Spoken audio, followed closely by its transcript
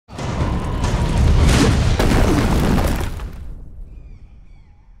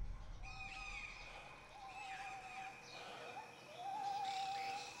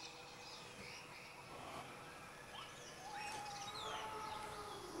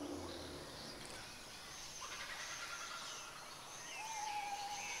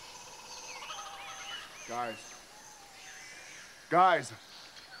Guys. Guys!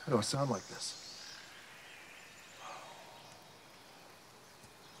 Why do I sound like this?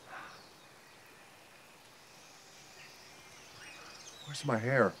 Where's my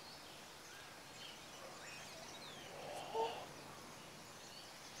hair?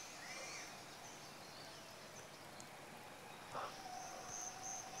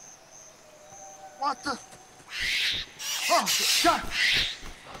 What the? Oh, God!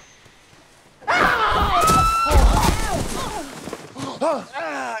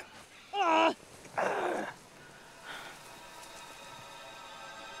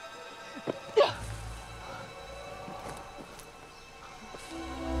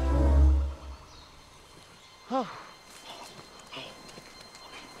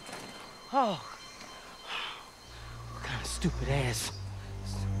 Oh, what kind of stupid ass.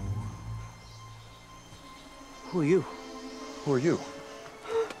 Who are you? Who are you?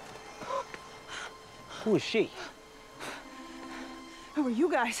 Who is she? Who are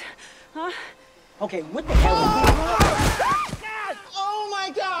you guys? Huh? Okay, what the hell? Oh my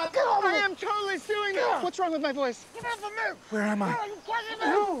God! I am totally suing you. What's wrong with my voice? Get off of me! Where am I?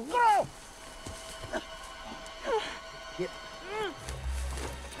 No. Go!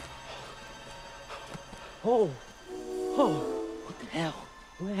 Oh, what the hell?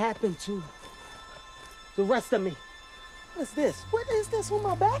 What happened to the rest of me? What is this? What is this on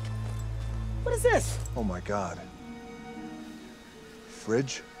my back? What is this? Oh my God.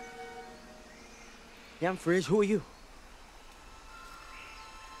 Fridge? Yeah, I'm Fridge. Who are you?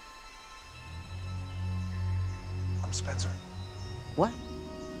 I'm Spencer. What?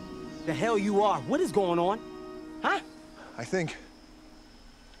 The hell you are? What is going on? Huh? I think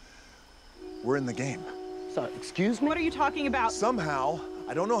we're in the game. Sorry, excuse me? What are you talking about? Somehow,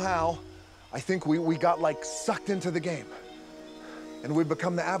 I don't know how, I think we got like sucked into the game. And we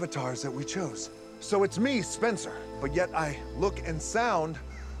become the avatars that we chose. So it's me, Spencer, but yet I look and sound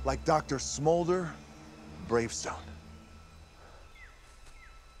like Dr. Smolder Bravestone.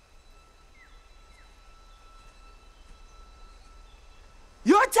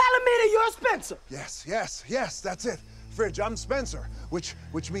 You're telling me that you're Spencer? Yes, that's it. Fridge, I'm Spencer, which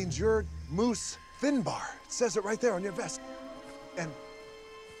means you're Moose Finbar. It says it right there on your vest. And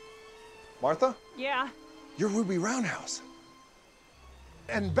Martha? Yeah. You're Ruby Roundhouse.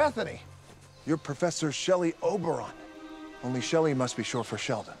 And Bethany, you're Professor Shelley Oberon. Only Shelley must be short for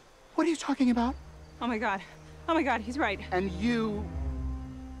Sheldon. What are you talking about? Oh my God. Oh my God, he's right. And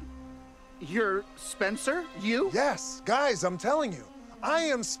you're Spencer? You? Yes, guys, I'm telling you. I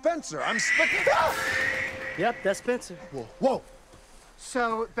am Spencer. I'm Spencer. Yep, that's Spencer. Whoa, whoa.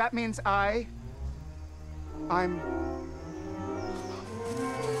 So that means I'm...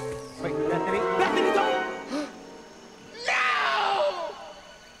 Wait, Bethany? Bethany, don't! No!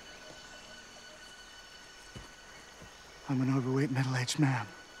 I'm an overweight, middle-aged man.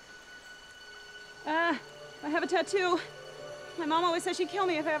 I have a tattoo. My mom always said she'd kill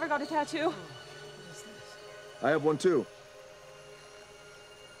me if I ever got a tattoo. I have one too.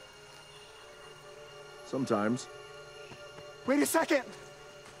 Sometimes. Wait a second.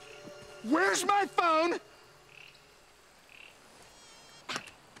 Where's my phone?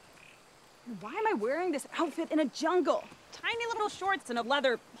 Why am I wearing this outfit in a jungle? Tiny little shorts and a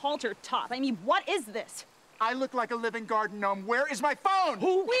leather halter top. I mean, what is this? I look like a living garden gnome. Where is my phone?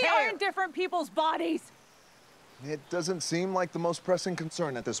 We are in different people's bodies. It doesn't seem like the most pressing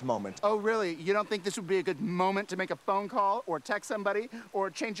concern at this moment. Oh, really? You don't think this would be a good moment to make a phone call or text somebody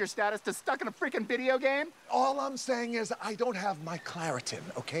or change your status to stuck in a freaking video game? All I'm saying is I don't have my Claritin,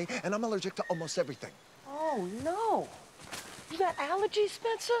 okay? And I'm allergic to almost everything. Oh, no. You got allergies,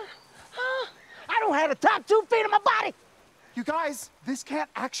 Spencer? Huh? I don't have the top 2 feet of my body. You guys, this can't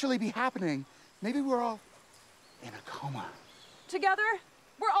actually be happening. Maybe we're all in a coma. Together?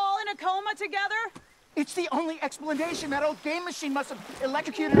 We're all in a coma together? It's the only explanation. That old game machine must have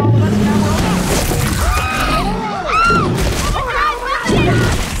electrocuted all of us. Now we're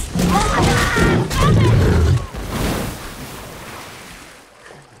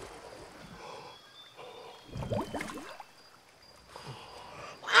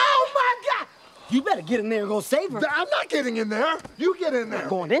Oh, my God! You better get in there and go save her. I'm not getting in there. You get in there. I'm not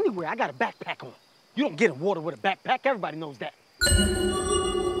going anywhere. I got a backpack on. You don't get in water with a backpack. Everybody knows that.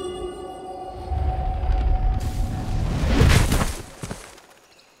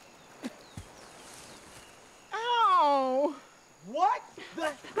 Ow! What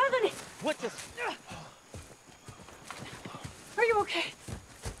the? Bethany! What the? Are you okay?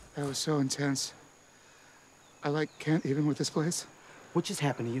 That was so intense. I can't even with this place. What just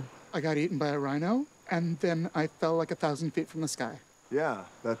happened to you? I got eaten by a rhino, and then I fell like 1,000 feet from the sky. Yeah,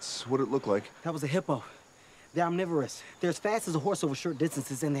 that's what it looked like. That was a hippo. They're omnivorous. They're as fast as a horse over short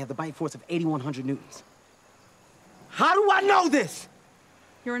distances, and they have the bite force of 8,100 newtons. How do I know this?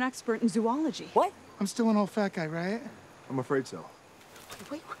 You're an expert in zoology. What? I'm still an old fat guy, right? I'm afraid so.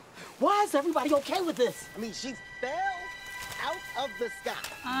 Wait, why is everybody okay with this? I mean, she fell out of the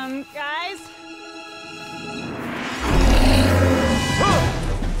sky. Guys?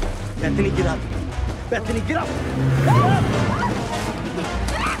 Bethany, get up. Bethany, get up.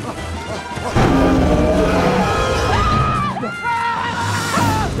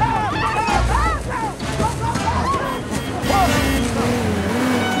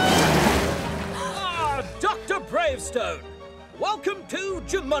 Dr. Bravestone, welcome to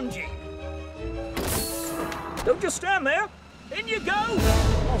Jumanji. Don't just stand there. In you go.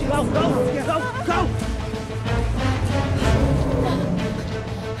 Go, go, go, go.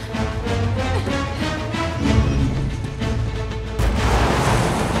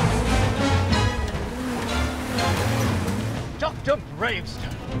 Dr.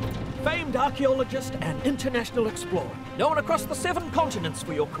 Bravestone, famed archaeologist and international explorer, known across the 7 continents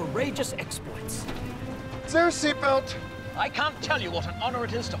for your courageous exploits. Is there a seatbelt? I can't tell you what an honor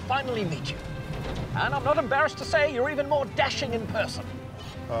it is to finally meet you. And I'm not embarrassed to say you're even more dashing in person.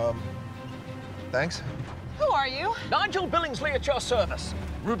 Thanks. Who are you? Nigel Billingsley at your service.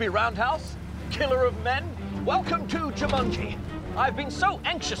 Ruby Roundhouse, killer of men. Welcome to Jumanji. I've been so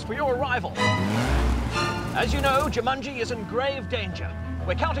anxious for your arrival. As you know, Jumanji is in grave danger.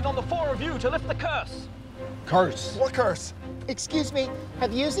 We're counting on the 4 of you to lift the curse. Curse? What curse? Excuse me,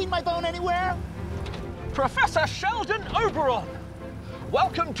 have you seen my phone anywhere? Professor Sheldon Oberon!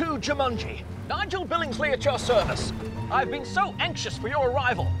 Welcome to Jumanji. Nigel Billingsley at your service. I've been so anxious for your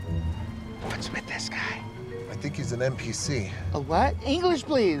arrival. What's with this guy? I think he's an NPC. A what? English,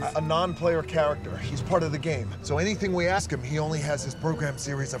 please. A non-player character. He's part of the game. So anything we ask him, he only has his programmed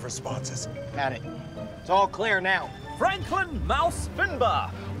series of responses. Got it. It's all clear now. Franklin Mouse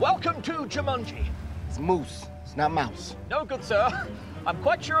Finbar. Welcome to Jumanji. It's moose. It's not mouse. No good, sir. I'm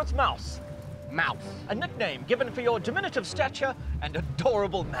quite sure it's Mouse. Mouse. A nickname given for your diminutive stature and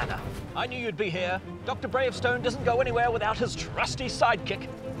adorable manner. I knew you'd be here. Dr. Bravestone doesn't go anywhere without his trusty sidekick.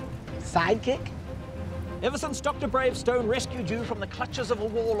 Sidekick? Ever since Dr. Bravestone rescued you from the clutches of a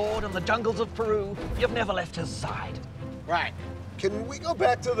warlord in the jungles of Peru, you've never left his side. Right. Can we go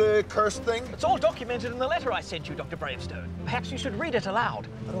back to the curse thing? It's all documented in the letter I sent you, Dr. Bravestone. Perhaps you should read it aloud.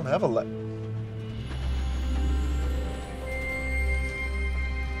 I don't have a letter.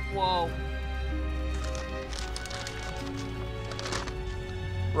 Whoa.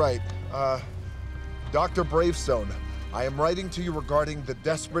 Right. Dr. Bravestone, I am writing to you regarding the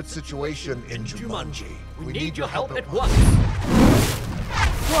desperate situation in Jumanji. We need your help at once.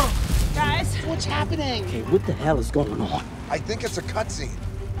 Whoa, guys. What's happening? Okay, what the hell is going on? I think it's a cutscene.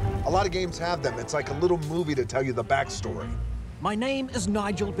 A lot of games have them. It's like a little movie to tell you the backstory. My name is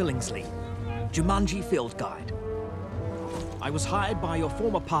Nigel Billingsley, Jumanji field guide. I was hired by your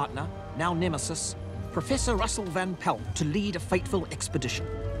former partner, now nemesis, Professor Russell Van Pelt, to lead a fateful expedition.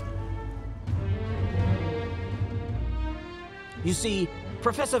 You see,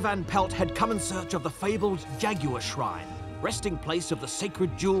 Professor Van Pelt had come in search of the fabled Jaguar Shrine, resting place of the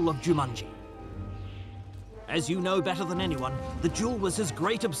sacred jewel of Jumanji. As you know better than anyone, the jewel was his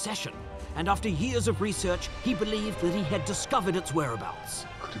great obsession, and after years of research, he believed that he had discovered its whereabouts.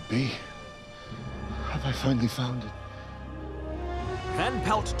 Could it be? Have I finally found it? Van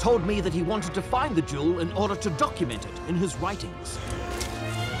Pelt told me that he wanted to find the jewel in order to document it in his writings.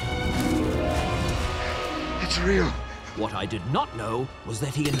 It's real. What I did not know was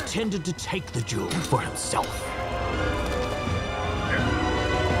that he intended to take the jewel for himself.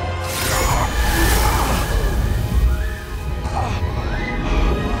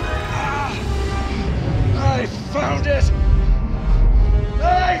 I found it!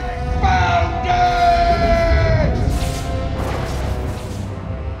 I found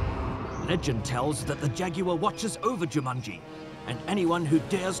it! Legend tells that the Jaguar watches over Jumanji, and anyone who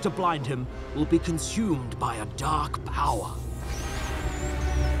dares to blind him will be consumed by a dark power.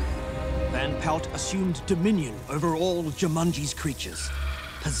 Van Pelt assumed dominion over all Jumanji's creatures,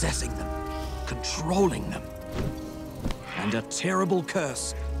 possessing them, controlling them. And a terrible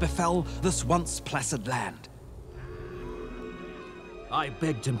curse befell this once placid land. I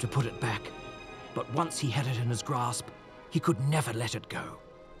begged him to put it back, but once he had it in his grasp, he could never let it go.